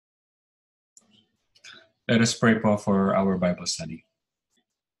Let us pray for our Bible study.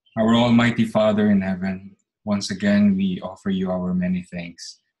 Our Almighty Father in heaven, once again we offer you our many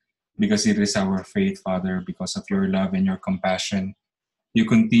thanks because it is our faith, Father, because of your love and your compassion. You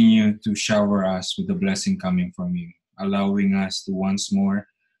continue to shower us with the blessing coming from you, allowing us to once more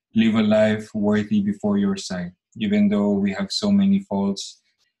live a life worthy before your sight. Even though we have so many faults,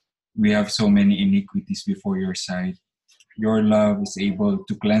 we have so many iniquities before your sight, your love is able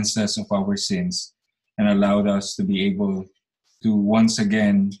to cleanse us of our sins and allowed us to be able to once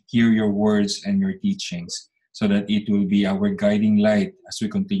again hear your words and your teachings so that it will be our guiding light as we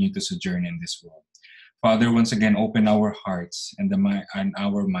continue to sojourn in this world. Father, once again, open our hearts and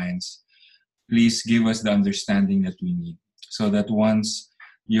our minds. Please give us the understanding that we need so that once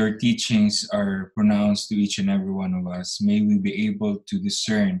your teachings are pronounced to each and every one of us, may we be able to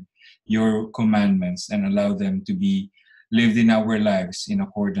discern your commandments and allow them to be lived in our lives in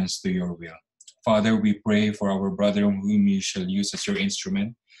accordance to your will. Father, we pray for our brother whom you shall use as your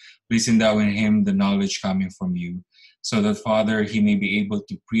instrument. Please endow in him the knowledge coming from you, so that, Father, he may be able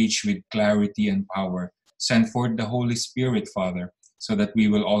to preach with clarity and power. Send forth the Holy Spirit, Father, so that we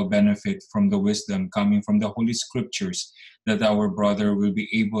will all benefit from the wisdom coming from the Holy Scriptures, that our brother will be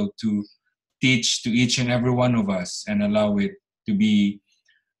able to teach to each and every one of us and allow it to be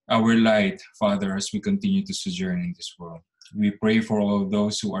our light, Father, as we continue to sojourn in this world. We pray for all of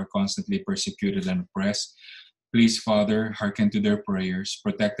those who are constantly persecuted and oppressed. Please, Father, hearken to their prayers,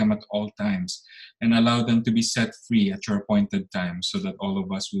 protect them at all times, and allow them to be set free at your appointed time so that all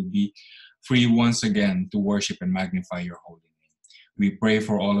of us will be free once again to worship and magnify your holy name. We pray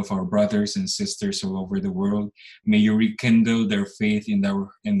for all of our brothers and sisters all over the world. May you rekindle their faith in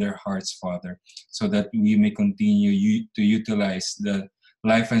their hearts, Father, so that we may continue to utilize the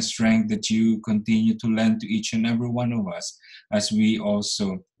life and strength that you continue to lend to each and every one of us as we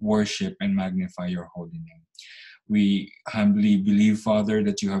also worship and magnify your holy name. We humbly believe, Father,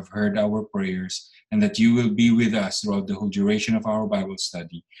 that you have heard our prayers and that you will be with us throughout the whole duration of our Bible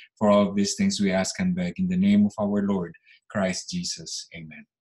study. For all of these things we ask and beg in the name of our Lord, Christ Jesus. Amen.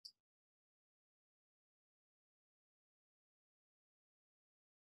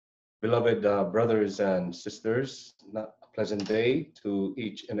 Beloved brothers and sisters, a pleasant day to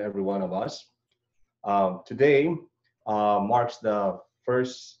each and every one of us. Today marks the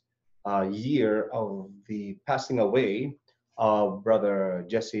first year of the passing away of Brother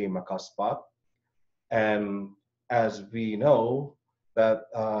Jesse Macaspac. And as we know that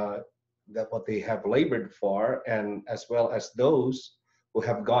what they have labored for, and as well as those who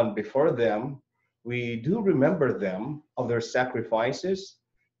have gone before them, we do remember them of their sacrifices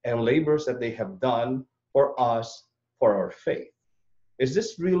and labors that they have done for us for our faith. Is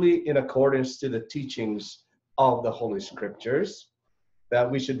this really in accordance to the teachings of the Holy Scriptures, that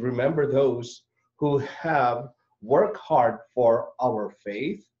we should remember those who have worked hard for our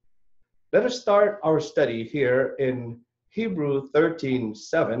faith? Let us start our study here in Hebrew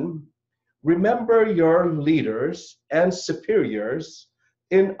 13:7. Remember your leaders and superiors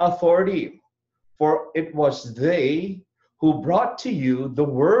in authority, for it was they who brought to you the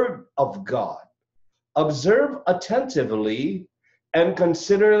word of God. Observe attentively and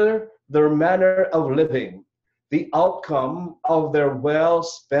consider their manner of living, the outcome of their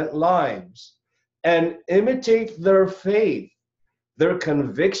well-spent lives, and imitate their faith, their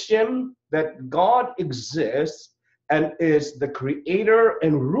conviction that God exists and is the creator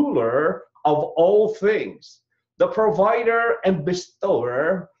and ruler of all things, the provider and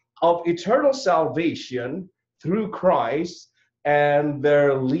bestower of eternal salvation through Christ, and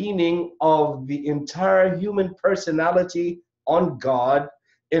their leaning of the entire human personality on God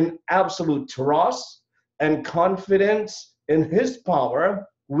in absolute trust and confidence in his power,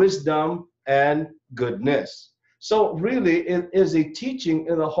 wisdom, and goodness. So really, it is a teaching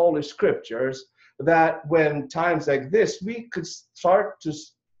in the Holy Scriptures that when times like this, we could start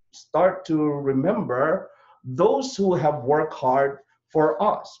to remember those who have worked hard for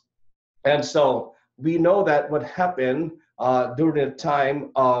us. And so we know that what happened during the time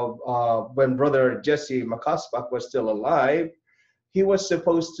of when Brother Jesse Macaspac was still alive, he was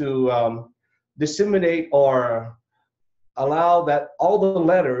supposed to disseminate or allow that all the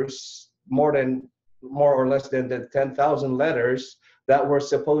letters, more or less than the 10,000 letters that were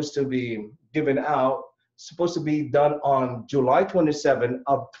supposed to be given out, supposed to be done on July 27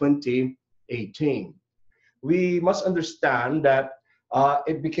 of 2018. We must understand that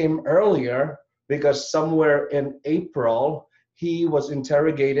it became earlier because somewhere in April, he was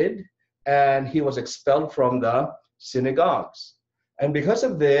interrogated and he was expelled from the synagogues. And because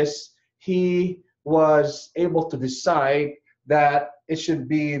of this, he was able to decide that it should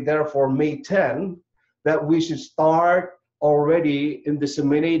be therefore May 10, that we should start already in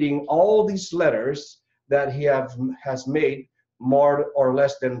disseminating all these letters that has made more or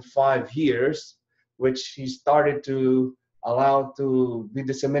less than 5 years, which he started to allow to be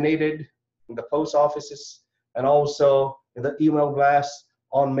disseminated in the post offices and also in the email blast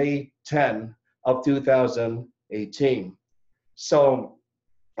on May 10 of 2018. So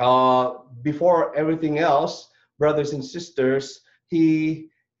before everything else, brothers and sisters, he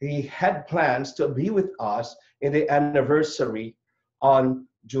had plans to be with us in the anniversary on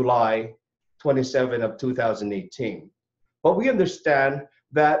July 27 of 2018. But we understand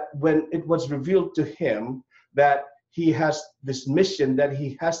that when it was revealed to him that he has this mission that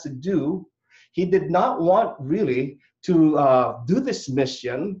he has to do, he did not want really to do this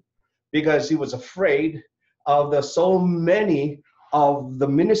mission because he was afraid of the so many of the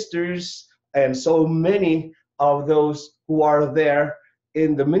ministers and so many of those who are there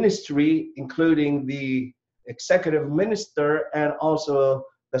in the ministry, including the executive minister and also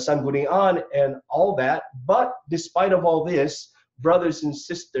the Sanggunian and all that. But despite of all this, brothers and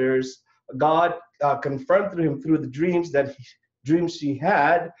sisters, God confirmed through him through the dreams he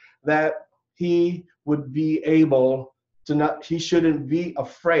had, that he would be able to not, he shouldn't be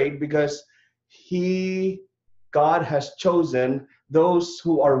afraid, because God has chosen those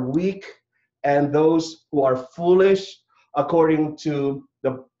who are weak and those who are foolish, according to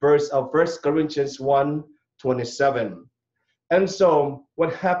the verse of 1 Corinthians 1:27. And so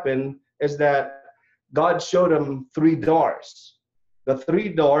what happened is that God showed him 3 doors. The 3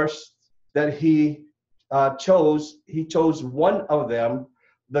 doors that he chose one of them,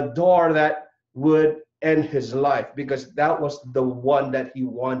 the door that would end his life, because that was the one that he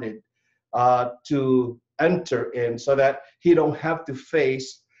wanted to enter in, so that he don't have to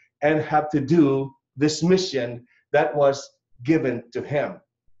face and have to do this mission that was given to him.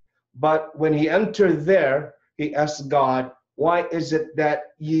 But when he entered there, he asked God, why is it that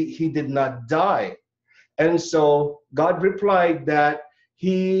he did not die? And so God replied that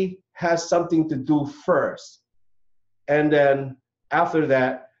he has something to do first. And then after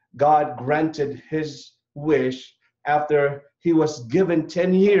that, God granted his wish after he was given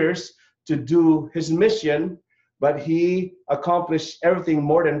 10 years to do his mission, but he accomplished everything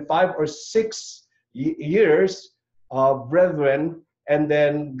more than 5 or 6 years, brethren, and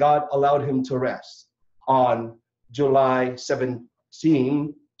then God allowed him to rest on July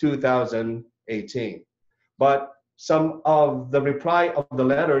 17, 2018. But some of the reply of the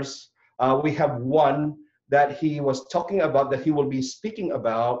letters, we have one that he was talking about, that he will be speaking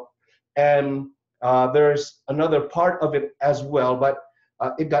about, and there's another part of it as well, but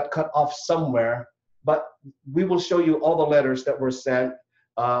it got cut off somewhere. But we will show you all the letters that were sent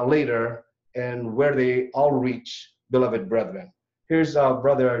later and where they all reach, beloved brethren. Here's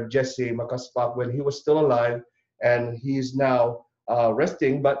Brother Jesse Macaspac when he was still alive, and he's now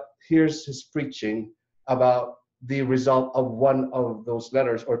resting, but here's his preaching about the result of one of those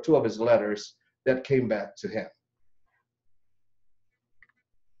letters, or 2 of his letters that came back to him.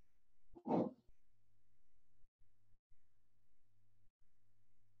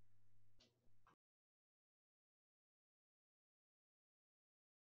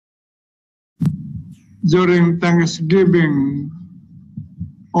 During Thanksgiving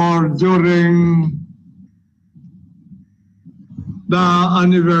or during the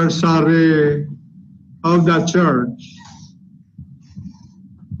anniversary of the church,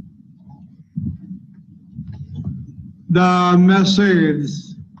 the message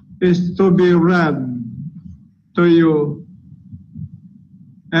is to be read to you.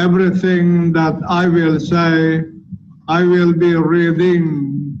 Everything that I will say, I will be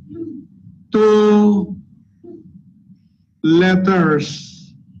reading 2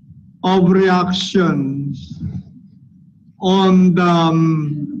 letters of reactions on the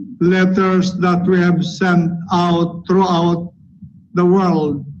letters that we have sent out throughout the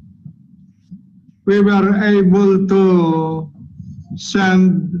world. We were able to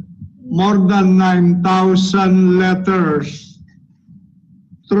send more than 9,000 letters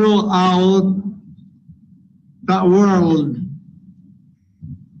throughout the world.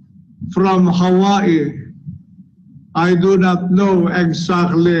 From Hawaii, I do not know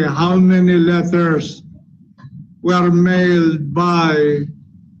exactly how many letters were mailed by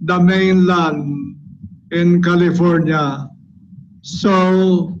the mainland in California.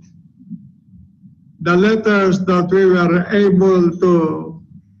 So the letters that we were able to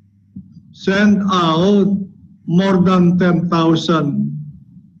send out, more than 10,000.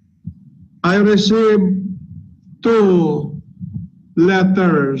 I received 2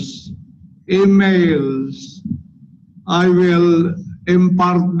 letters, emails. I will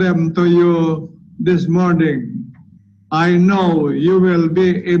impart them to you this morning. I know you will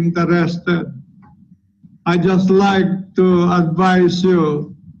be interested. I just like to advise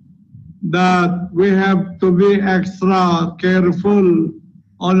you that we have to be extra careful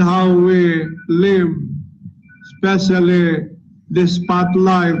on how we live, especially the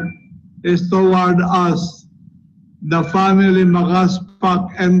spotlight is toward us, the family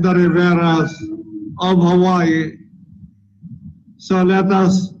Macaspac and the Riveras of Hawaii. So let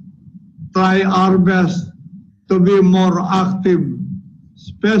us try our best to be more active,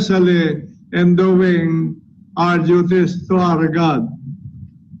 especially in doing our duties to our God.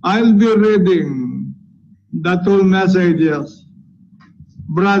 I'll be reading the two messages.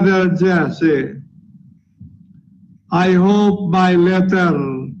 Brother Jesse, I hope my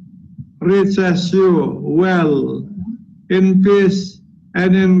letter reaches you well, in peace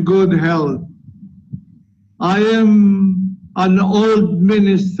and in good health. I am an old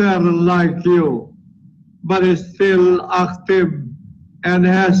minister like you, but is still active and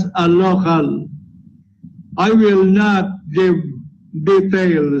has a local. I will not give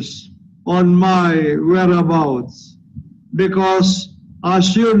details on my whereabouts because,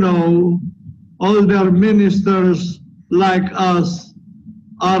 as you know, older ministers like us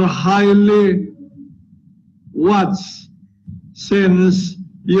are highly watched since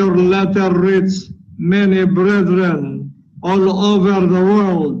your letter reached many brethren all over the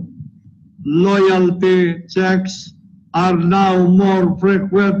world. Loyalty checks are now more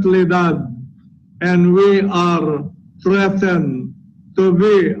frequently done, and we are threatened to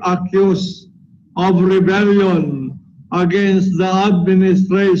be accused of rebellion against the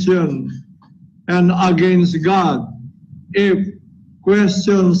administration and against God if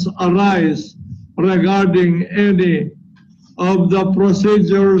questions arise regarding any of the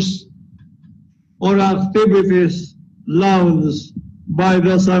procedures or activities launched by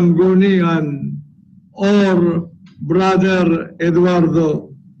the Sanggunian or Brother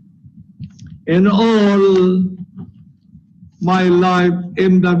Eduardo. In all my life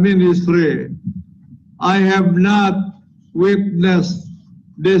in the ministry, I have not witnessed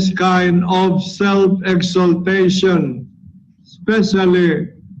this kind of self-exaltation, especially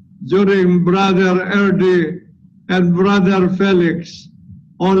during Brother Erdi and Brother Felix,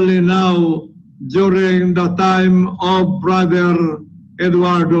 only now during the time of Brother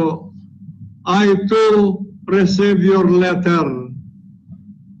Eduardo. I too received your letter.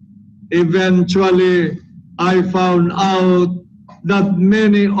 Eventually, I found out that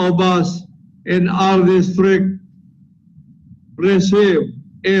many of us in our district received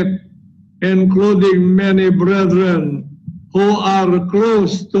it, including many brethren who are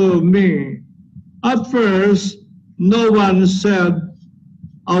close to me. At first, no one said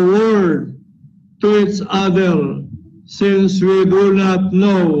a word to each other since we do not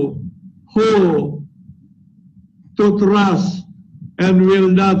know who to trust and will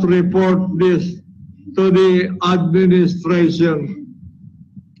not report this to the administration.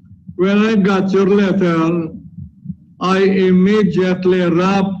 When I got your letter, I immediately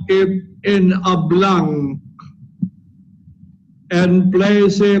wrapped it in a blank and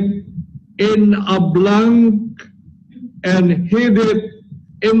placed it in a blank and hid it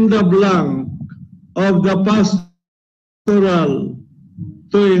in the blank of the pastoral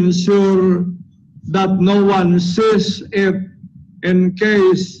to ensure that no one sees it in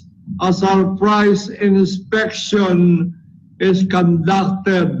case a surprise inspection is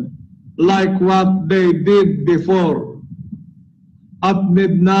conducted like what they did before. At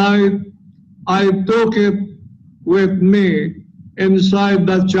midnight, I took it with me inside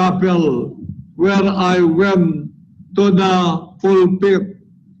the chapel where I went to the pulpit,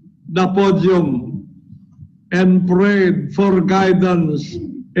 the podium, and prayed for guidance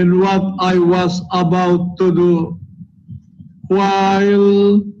in what I was about to do.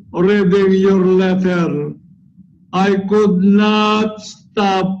 While reading your letter, I could not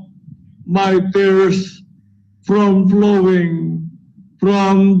stop my tears from flowing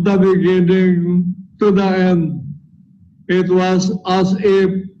from the beginning to the end. It was as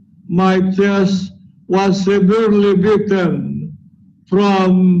if my chest was severely beaten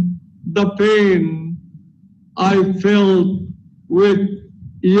from the pain I felt with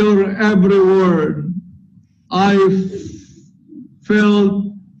your every word. I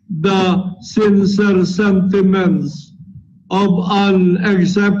felt the sincere sentiments of an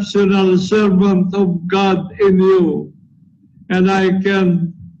exceptional servant of God in you. And I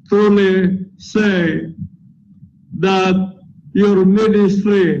can truly say that your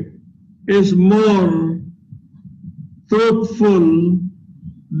ministry is more truthful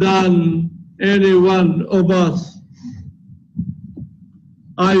than any one of us.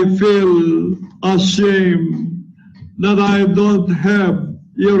 I feel ashamed that I don't have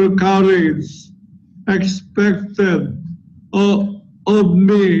your courage expected of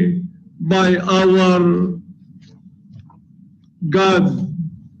me by our God,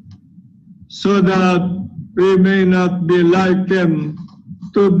 so that we may not be likened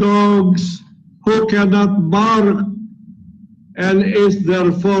to dogs who cannot bark and is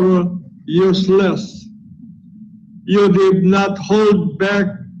therefore useless. You did not hold back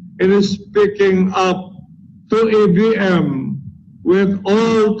in speaking up to EVM with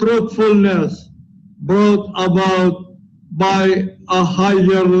all truthfulness brought about by a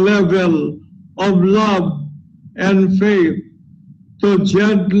higher level of love and faith, to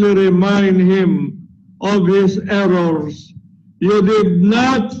gently remind him of his errors. You did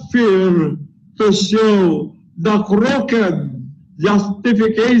not fear to show the crooked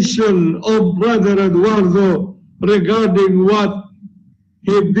justification of Brother Eduardo regarding what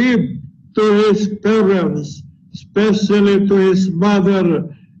he did to his parents, especially to his mother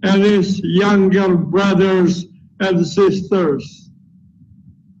and his younger brothers and sisters.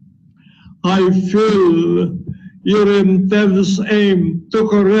 I feel your intense aim to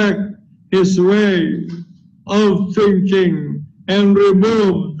correct his way of thinking and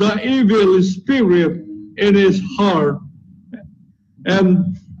remove the evil spirit in his heart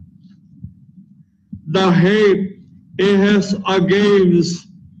and the hate he has against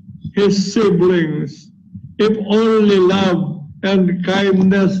his siblings. If only love and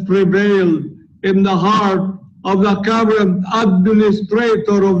kindness prevailed in the heart of the current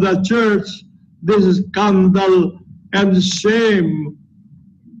administrator of the church, this scandal and shame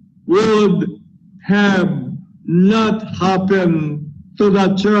would have not happened to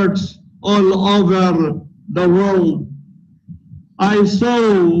the church all over the world. I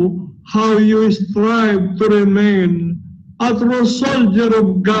saw how you strive to remain a true soldier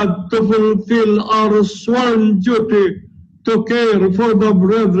of God, to fulfill our sworn duty to care for the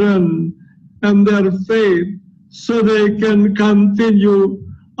brethren and their faith, so they can continue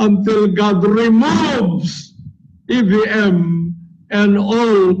until God removes EVM and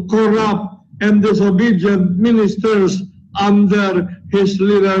all corrupt and disobedient ministers under his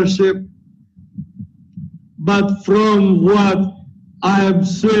leadership. But from what I have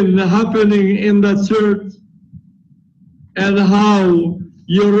seen happening in the church and how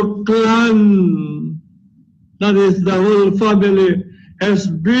your clan, that is the whole family, has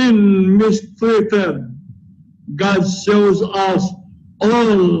been mistreated, God shows us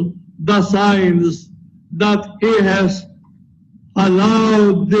all the signs that he has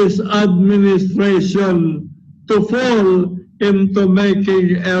allowed this administration to fall into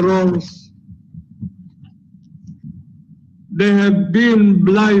making errors. They have been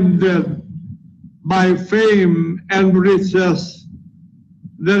blinded by fame and riches,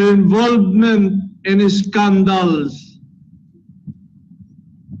 their involvement in scandals,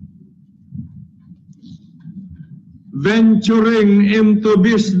 venturing into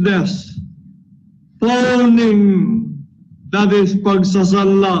business, owning, that is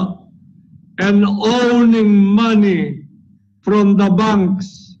pagsasala, and owning money from the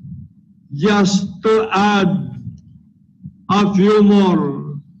banks just to add a few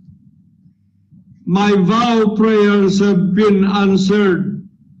more. My vow prayers have been answered,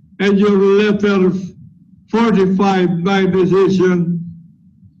 and your letter fortified my decision.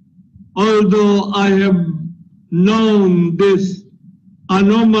 Although I have known these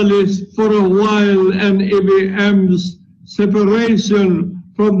anomalies for a while and EVM's separation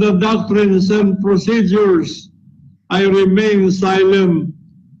from the doctrines and procedures, I remain silent.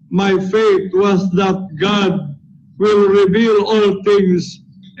 My faith was that God will reveal all things,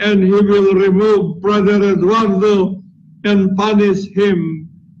 and he will remove Brother Eduardo and punish him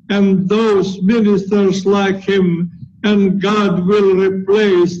and those ministers like him, and God will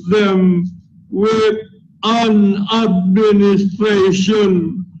replace them with an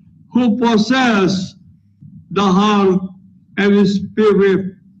administration who possess the heart and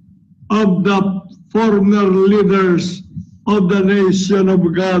spirit of the former leaders of the nation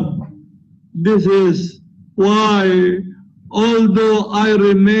of God. This is why, although I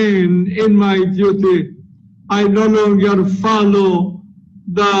remain in my duty, I no longer follow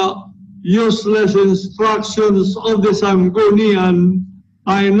the useless instructions of the Sanggunian.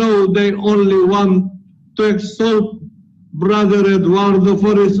 I know they only want to exalt Brother Eduardo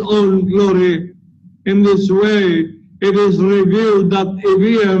for his own glory. In this way, it is revealed that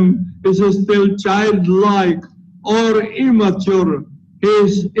EVM is still childlike or immature. He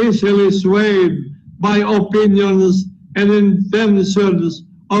is easily swayed by opinions and intentions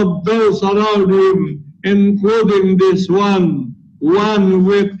of those around him, including this one one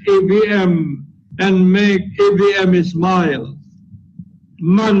with EVM and make EVM smile.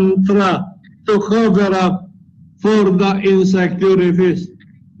 Mantra to cover up for the insecurities.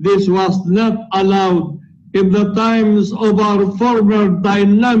 This was not allowed in the times of our former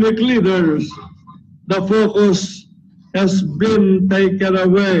dynamic leaders. The focus has been taken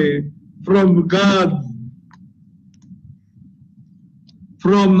away from God,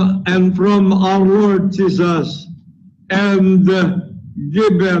 from our Lord Jesus, and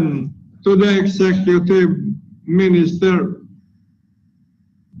given to the executive minister.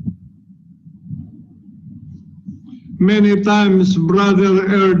 Many times, Brother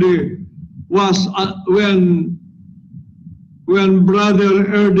Erdi was when Brother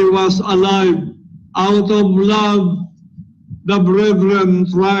Erdi was alive, out of love, the brethren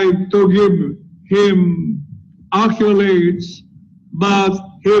tried to give him accolades, but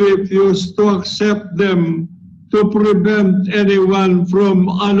he refused to accept them to prevent anyone from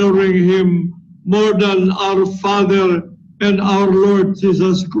honoring him more than our Father and our Lord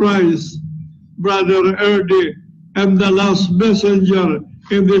Jesus Christ. Brother Erdi and the last messenger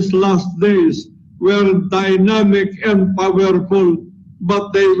in these last days were dynamic and powerful,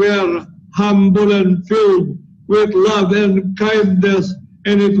 but they were humble and filled with love and kindness,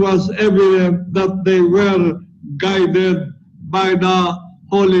 and it was evident that they were guided by the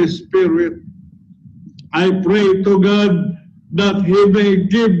Holy Spirit. I pray to God that He may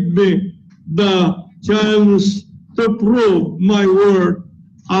give me the chance to prove my word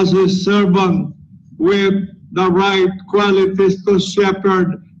as His servant with the right qualities to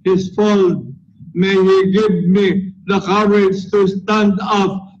shepherd His fold. May He give me the courage to stand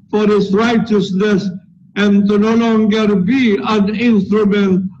up for His righteousness and to no longer be an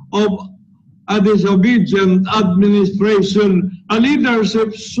instrument of a disobedient administration, a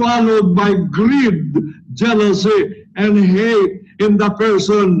leadership swallowed by greed, jealousy, and hate in the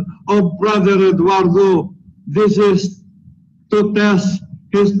person of Brother Eduardo. This is to test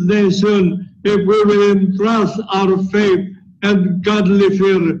his nation if we will entrust our faith and godly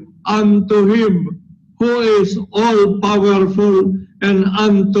fear unto Him who is all-powerful, and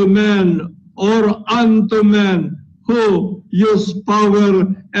unto man who use power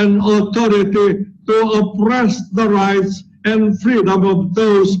and authority to oppress the rights and freedom of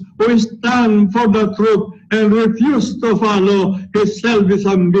those who stand for the truth and refuse to follow his selfish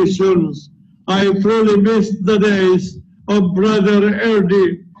ambitions. I truly miss the days of Brother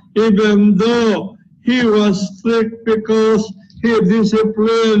Erdi, even though he was strict because he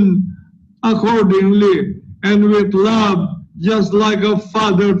disciplined accordingly and with love, just like a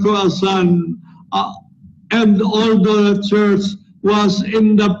father to a son. And although the church was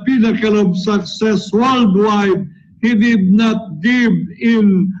in the pinnacle of success worldwide, he did not give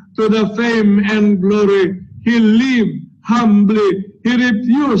in to the fame and glory. He lived humbly. He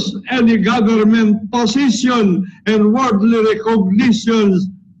refused any government position and worldly recognitions.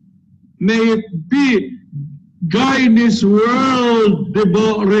 May it be Guinness World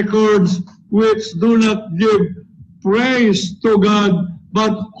Records which do not give praise to God,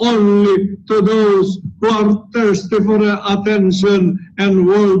 but only to those who are thirsty for attention and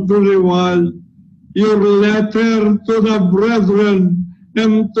worldly reward. Your letter to the brethren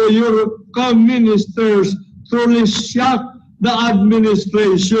and to your co-ministers truly shocked the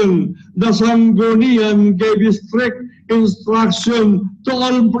administration. The Sangguniang gave strict instruction to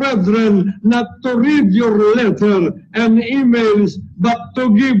all brethren not to read your letter and emails, but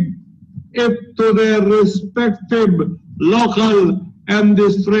to give it to their respective local and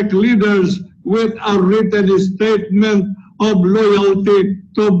district leaders with a written statement of loyalty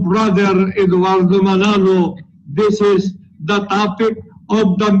to Brother Eduardo Manalo. This is the topic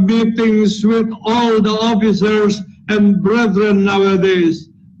of the meetings with all the officers and brethren nowadays.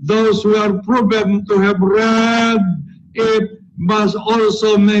 Those who are proven to have read it must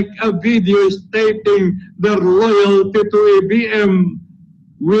also make a video stating their loyalty to EBM.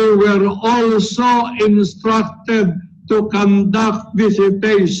 We were also instructed to conduct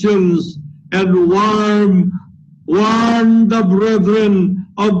visitations and warn the brethren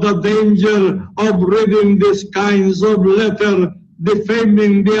of the danger of reading these kinds of letter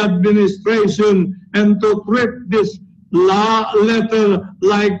defaming the administration, and to treat this letter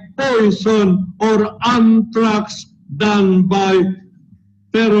like poison or anthrax done by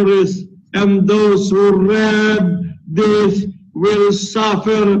terrorists, and those who read this will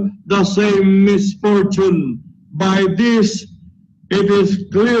suffer the same misfortune. By this, it is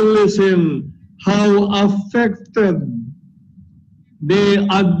clearly seen how affected the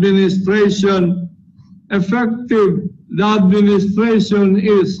administration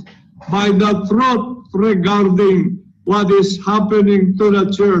is by the truth regarding what is happening to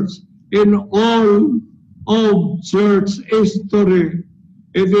the church in all of church history.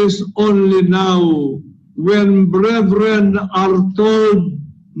 It is only now when brethren are told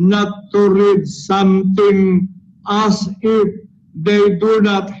not to read something as if they do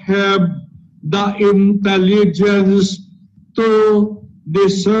not have the intelligence to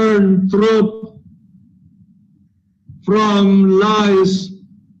discern truth from lies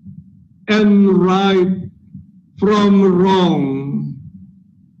and right from wrong.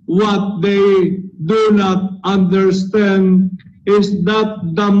 What they do not understand is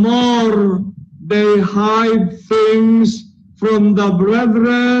that the more they hide things from the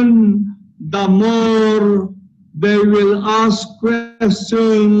brethren, the more they will ask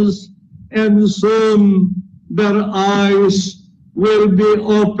questions, and soon their eyes will be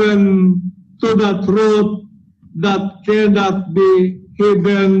open to the truth that cannot be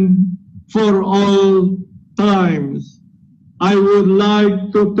hidden for all times. I would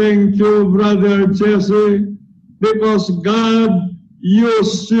like to thank you, Brother Jesse, because God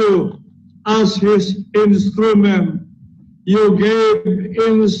used you as His instrument. You gave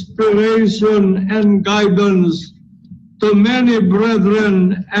inspiration and guidance to many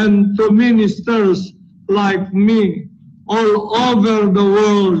brethren and to ministers like me all over the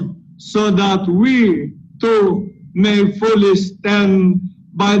world, so that we too may fully stand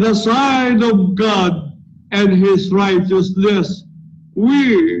by the side of God and His righteousness.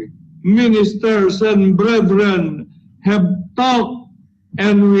 We, ministers and brethren, have talked,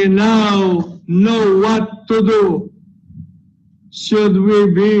 and we now know what to do. Should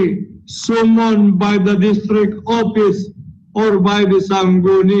we be summoned by the district office or by the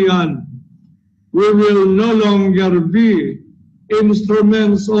Sanggunian, we will no longer be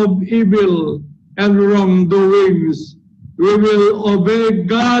instruments of evil and wrongdoings. We will obey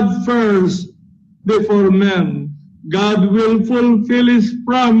God first before men. God will fulfill His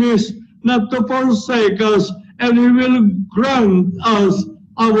promise not to forsake us, and He will grant us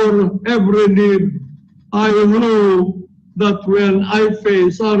our every need. I know that when I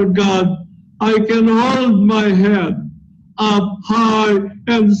face our God, I can hold my head up high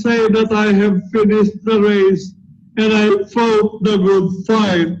and say that I have finished the race and I fought the good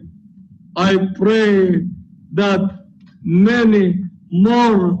fight. I pray that many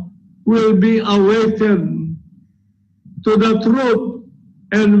more will be awakened to the truth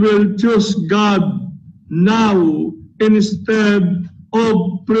and will choose God now instead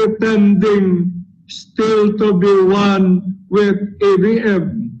of pretending still to be one with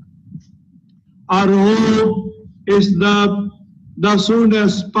ABM. Our hope is that the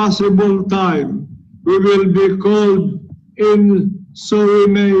soonest possible time we will be called in, so we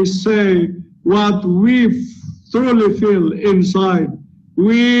may say what we truly feel inside.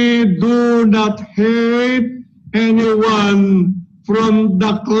 We do not hate anyone from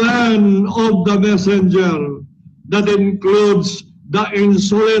the clan of the messenger. That includes the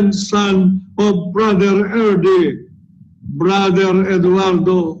insolent son of Brother Erdi. Brother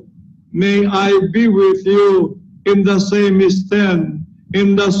Eduardo, may I be with you in the same stand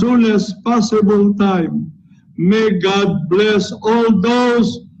in the soonest possible time. May God bless all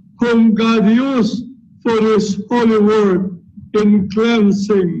those whom God used for His holy work in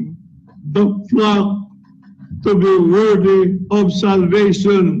cleansing the flock to be worthy of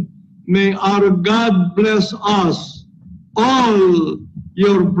salvation. May our God bless us, all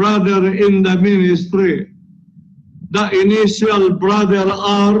your brother in the ministry. The initial brother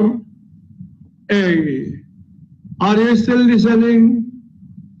R. A. Are you still listening?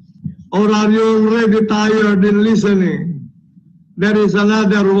 Or are you already tired in listening? There is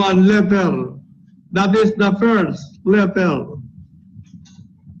another one letter. That is the first letter.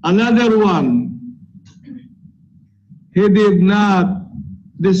 Another one. He did not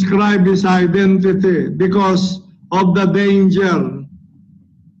describe his identity because of the danger.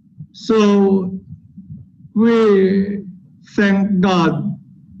 So we thank God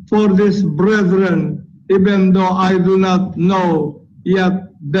for this brethren, even though I do not know yet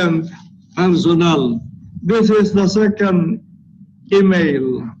them personal. This is the second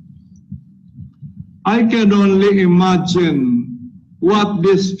email. I can only imagine what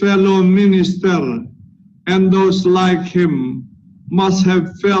this fellow minister and those like him must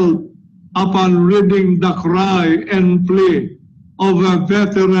have felt upon reading the cry and plea of a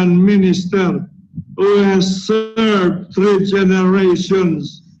veteran minister who has served 3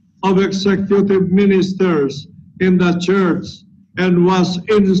 generations of executive ministers in the church and was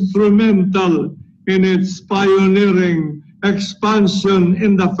instrumental in its pioneering expansion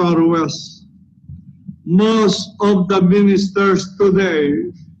in the Far West. Most of the ministers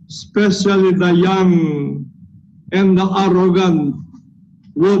today, especially the young and the arrogant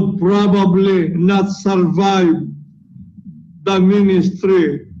would probably not survive the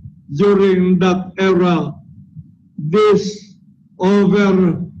ministry during that era. These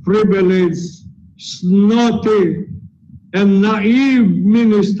overprivileged, snotty, and naive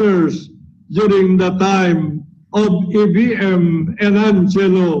ministers during the time of EBM and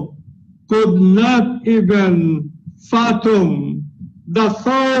Angelo could not even fathom the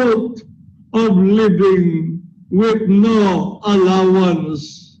thought of living with no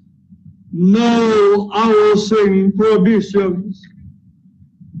allowance, no housing provisions,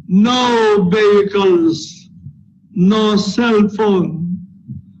 no vehicles, no cell phone,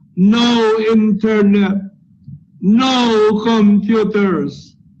 no internet, no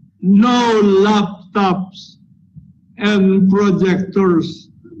computers, no laptops and projectors,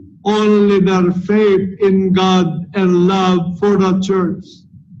 only their faith in God and love for the church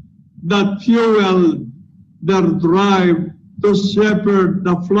that fueled their drive to shepherd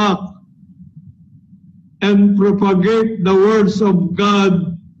the flock and propagate the words of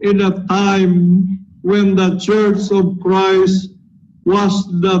God in a time when the Church of Christ was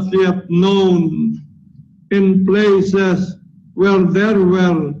not yet known, in places where there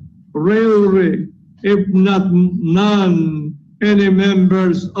were rarely, if not none, any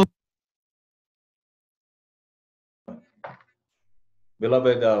members of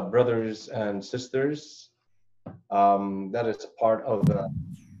Beloved brothers and sisters, that is part of the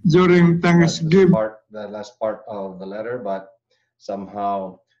during Thanksgiving. the last part of the letter, but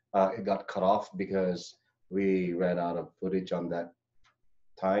somehow it got cut off because we ran out of footage on that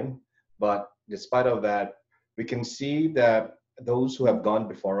time. But despite of that, we can see that those who have gone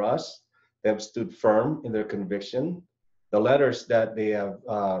before us, they have stood firm in their conviction. The letters that they have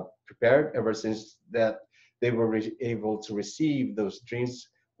prepared ever since that they were able to receive those dreams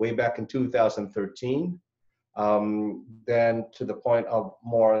way back in 2013. Then to the point of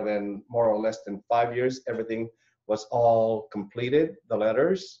more or less than 5 years, everything was all completed. The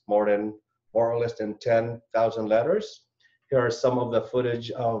letters, more or less than 10,000 letters. Here are some of the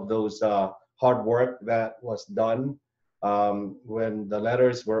footage of those hard work that was done when the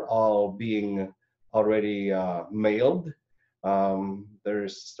letters were all being already mailed.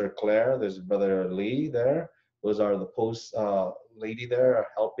 There's Sister Claire, there's Brother Lee there. Those are the post lady there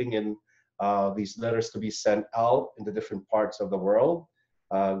helping in these letters to be sent out in the different parts of the world.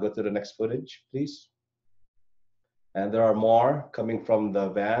 Go to the next footage, please. And there are more coming from the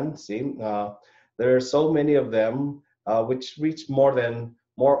van. See, there are so many of them, which reach more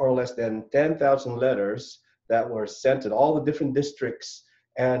or less than 10,000 letters that were sent to all the different districts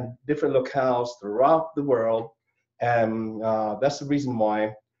and different locales throughout the world. And that's the reason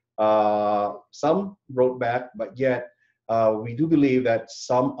why some wrote back, but yet we do believe that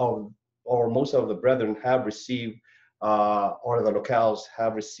some of or most of the brethren have received, or the locales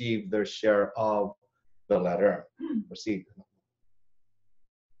have received their share of the letter. Proceed.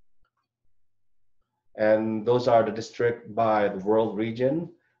 And those are the district by the world region.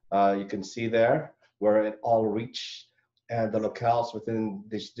 You can see there where it all reached, and the locales within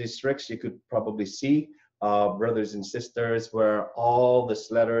these districts, you could probably see brothers and sisters where all these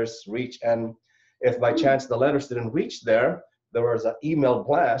letters reach. And if by chance the letters didn't reach there, there was an email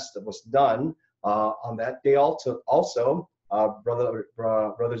blast that was done on that day also,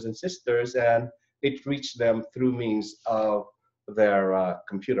 brothers and sisters, and it reached them through means of their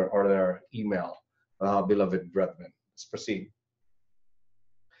computer or their email, beloved brethren. Let's proceed.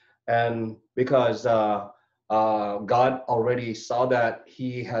 And because God already saw that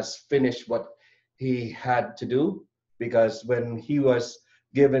he has finished what he had to do, because when he was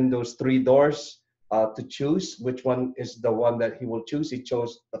given those 3 doors to choose which one is the one that he will choose, he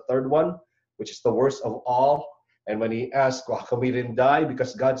chose the third one, which is the worst of all. And when he asked, well, how come he didn't die?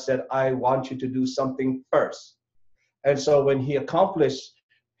 Because God said, I want you to do something first. And so when he accomplished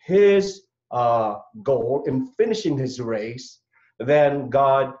his goal in finishing his race, then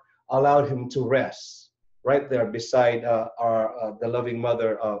God allowed him to rest right there beside the loving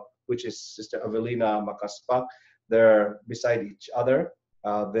mother, which is Sister Evelina Macaspac. They're beside each other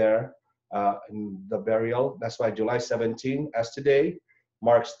there in the burial. That's why July 17, as today,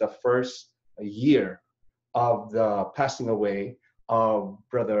 marks the first year of the passing away of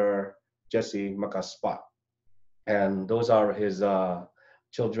Brother Jesse Macaspac. And those are his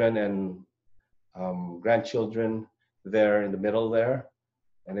children and grandchildren there in the middle there.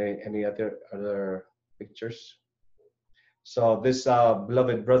 Any other pictures? So this,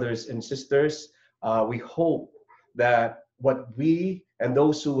 beloved brothers and sisters, we hope that what we and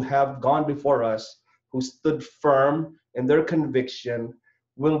those who have gone before us, who stood firm in their conviction,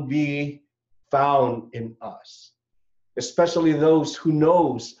 will be found in us. especially those who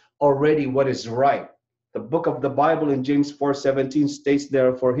knows already what is right. The book of the Bible in James 4:17 states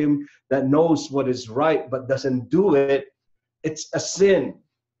there, for him that knows what is right but doesn't do it, it's a sin.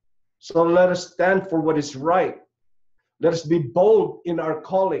 So let us stand for what is right. Let us be bold in our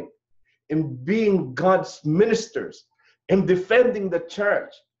calling, in being God's ministers, in defending the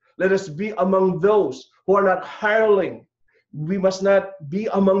church. Let us be among those who are not hireling. We must not be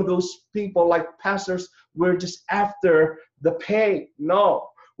among those people like pastors. We're just after the pay. No,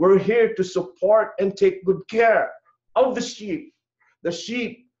 we're here to support and take good care of the sheep. The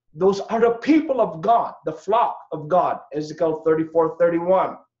sheep, those are the people of God, the flock of God, Ezekiel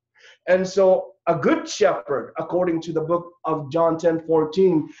 34:31. And so a good shepherd, according to the book of John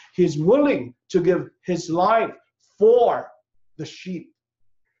 10:14, he's willing to give his life for the sheep.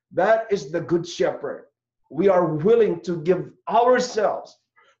 That is the good shepherd. We are willing to give ourselves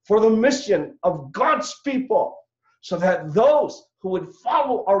for the mission of God's people, so that those who would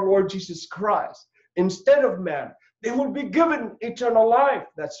follow our Lord Jesus Christ instead of man, they will be given eternal life.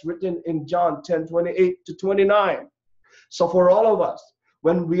 That's written in John 10:28-29. So for all of us,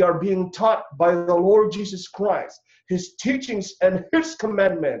 when we are being taught by the Lord Jesus Christ, his teachings and his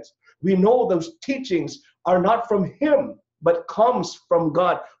commandments, we know those teachings are not from him, but comes from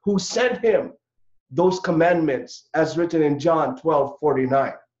God who sent him those commandments, as written in John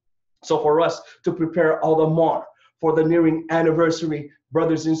 12:49. So for us to prepare all the more for the nearing anniversary,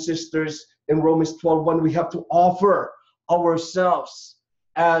 brothers and sisters, in Romans 12:1, we have to offer ourselves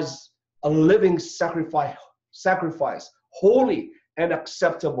as a living sacrifice, holy and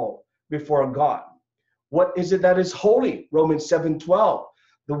acceptable before God. What is it that is holy? Romans 7:12.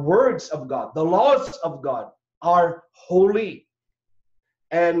 The words of God, the laws of God are holy.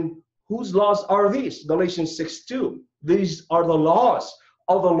 And whose laws are these? Galatians 6:2. These are the laws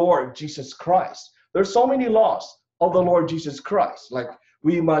of the Lord Jesus Christ. There's so many laws of the Lord Jesus Christ. Like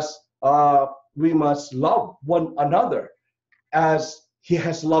we must love one another as he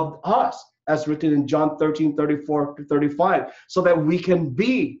has loved us, as written in John 13:34-35, so that we can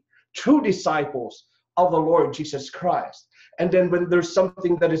be true disciples of the Lord Jesus Christ. And then when there's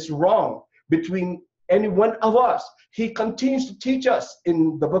something that is wrong between any one of us, he continues to teach us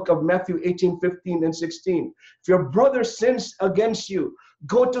in the book of Matthew 18:15-16. If your brother sins against you,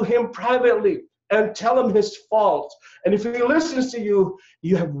 go to him privately and tell him his faults. And if he listens to you,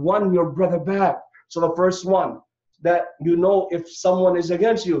 you have won your brother back. So the first one that you know if someone is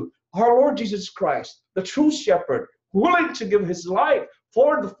against you, our Lord Jesus Christ, the true shepherd, willing to give his life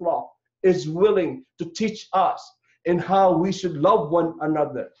for the flock, is willing to teach us in how we should love one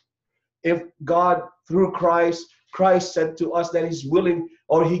another. If God, through Christ said to us that he's willing,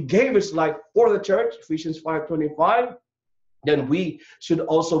 or he gave his life for the church, Ephesians 5:25, then we should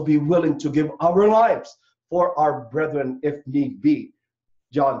also be willing to give our lives for our brethren if need be.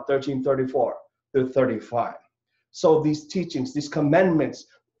 John 13:34-35. So these teachings, these commandments,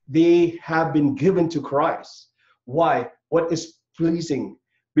 they have been given to Christ. Why? What is pleasing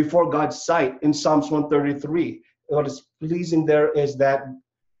before God's sight in Psalms 133? What is pleasing there is that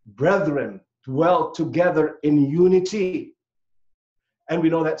brethren dwell together in unity. And we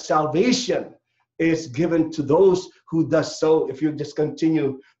know that salvation is given to those who does so, if you just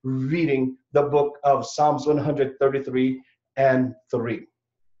continue reading the book of Psalms 133:3.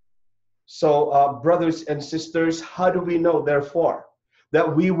 So brothers and sisters, how do we know, therefore,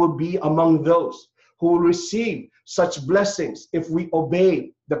 that we will be among those who will receive such blessings if we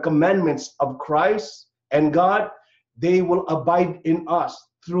obey the commandments of Christ and God? They will abide in us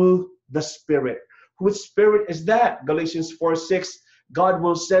through the Spirit. Whose Spirit is that? Galatians 4:6. God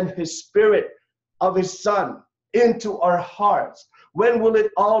will send his Spirit of his Son into our hearts. When will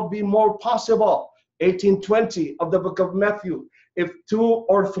it all be more possible? 18:20 of the book of Matthew. If 2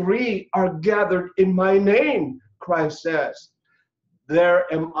 or 3 are gathered in my name, Christ says, there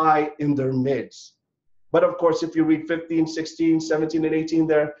am I in their midst. But of course, if you read 15, 16, 17, and 18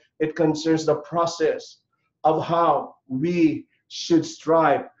 there, it concerns the process of how we should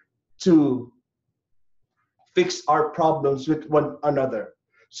strive to fix our problems with one another,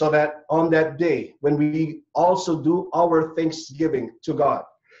 so that on that day, when we also do our thanksgiving to God,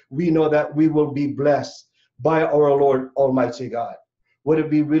 we know that we will be blessed by our Lord Almighty God. Would it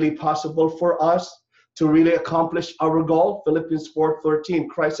be really possible for us to really accomplish our goal? Philippians 4:13,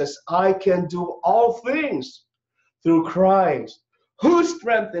 Christ says, I can do all things through Christ who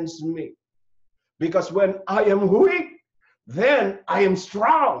strengthens me. Because when I am weak, then I am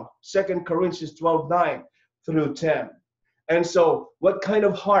strong. 2 Corinthians 12:9-10. And so what kind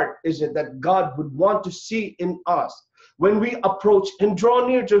of heart is it that God would want to see in us when we approach and draw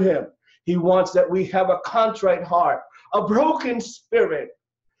near to him? He wants that we have a contrite heart, a broken spirit,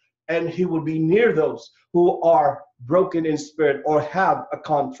 and he will be near those who are broken in spirit or have a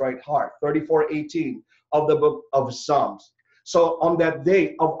contrite heart. 34:18 of the book of Psalms. So on that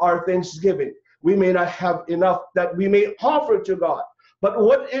day of our Thanksgiving, we may not have enough that we may offer to God. But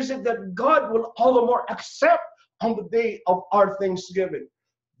what is it that God will all the more accept on the day of our Thanksgiving?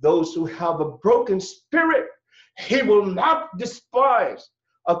 Those who have a broken spirit, he will not despise,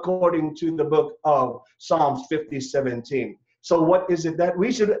 according to the book of Psalms 50:17. So what is it that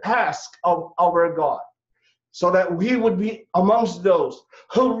we should ask of our God? So that we would be amongst those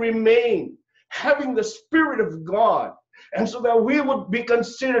who remain having the Spirit of God, and so that we would be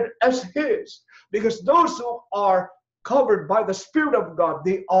considered as his. Because those who are covered by the Spirit of God,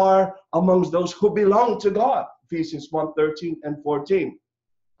 they are amongst those who belong to God. Ephesians 1:13 and 14.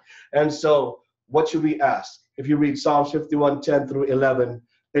 And so, what should we ask? If you read Psalms 51:10 through 11,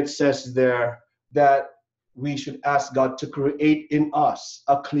 it says there that we should ask God to create in us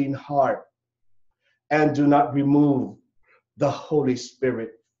a clean heart and do not remove the Holy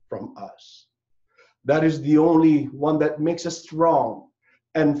Spirit from us. That is the only one that makes us strong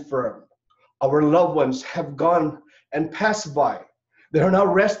and firm. Our loved ones have gone and passed by. They are now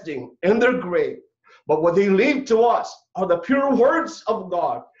resting in their grave. But what they leave to us are the pure words of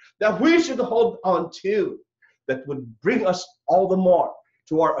God that we should hold on to, that would bring us all the more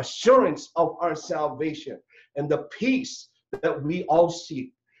to our assurance of our salvation. And the peace that we all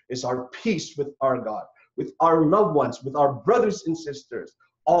seek is our peace with our God, with our loved ones, with our brothers and sisters,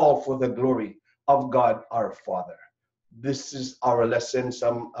 all for the glory of God our Father. This is our lesson.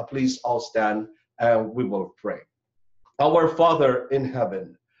 Please all stand and we will pray. Our Father in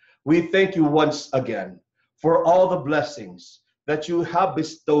heaven, we thank you once again for all the blessings that you have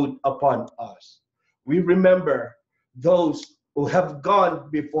bestowed upon us. We remember those who have gone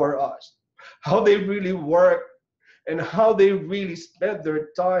before us, how they really worked and how they really spent their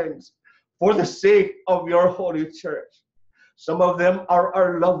times for the sake of your holy church. Some of them are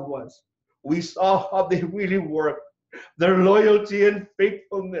our loved ones. We saw how they really worked, their loyalty and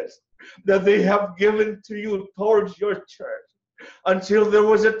faithfulness that they have given to you towards your church, until there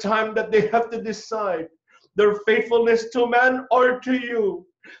was a time that they have to decide their faithfulness to man or to you.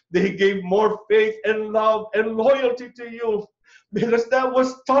 They gave more faith and love and loyalty to you, because that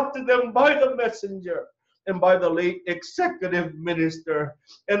was taught to them by the messenger and by the late executive minister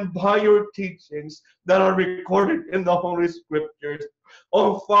and by your teachings that are recorded in the Holy Scriptures.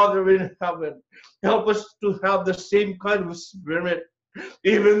 Oh, Father in heaven, help us to have the same kind of spirit.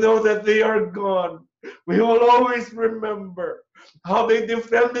 Even though that they are gone, we will always remember how they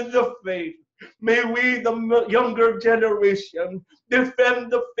defended the faith. May we, the younger generation,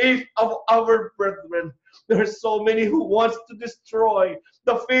 defend the faith of our brethren. There are so many who wants to destroy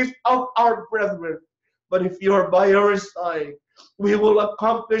the faith of our brethren. But if you are by our side, we will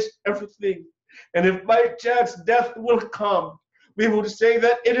accomplish everything. And if by chance death will come, we will say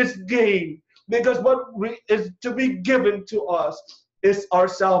that it is gain, because what is to be given to us is our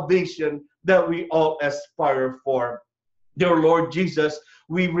salvation that we all aspire for. Dear Lord Jesus,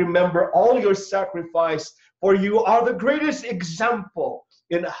 we remember all your sacrifice, for you are the greatest example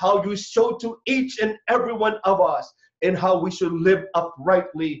in how you show to each and every one of us in how we should live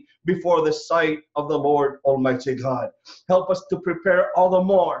uprightly before the sight of the Lord Almighty God. Help us to prepare all the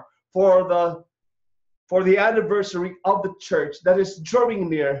more for the anniversary of the church that is drawing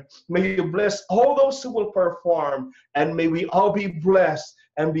near. May you bless all those who will perform, and may we all be blessed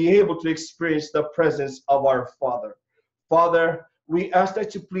and be able to experience the presence of our Father. Father, we ask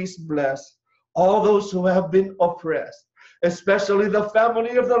that you please bless all those who have been oppressed, especially the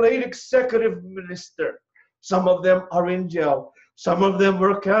family of the late executive minister. Some of them are in jail. Some of them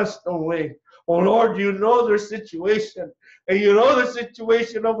were cast away. Oh Lord, you know their situation, and you know the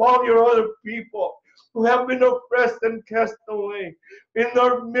situation of all your other people who have been oppressed and cast away. In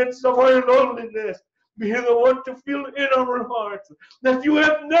the midst of our loneliness, be the one to feel in our hearts that you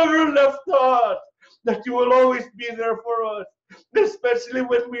have never left us, that you will always be there for us, especially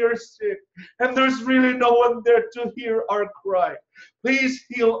when we are sick and there's really no one there to hear our cry. Please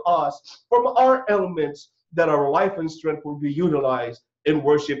heal us from our ailments, that our life and strength will be utilized in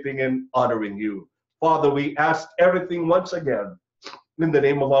worshiping and honoring you. Father, we ask everything once again in the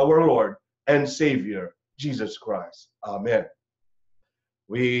name of our Lord and Savior, Jesus Christ. Amen.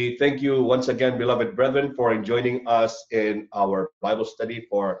 We thank you once again, beloved brethren, for joining us in our Bible study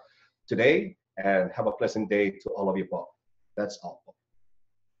for today, and have a pleasant day to all of you, Paul. That's all.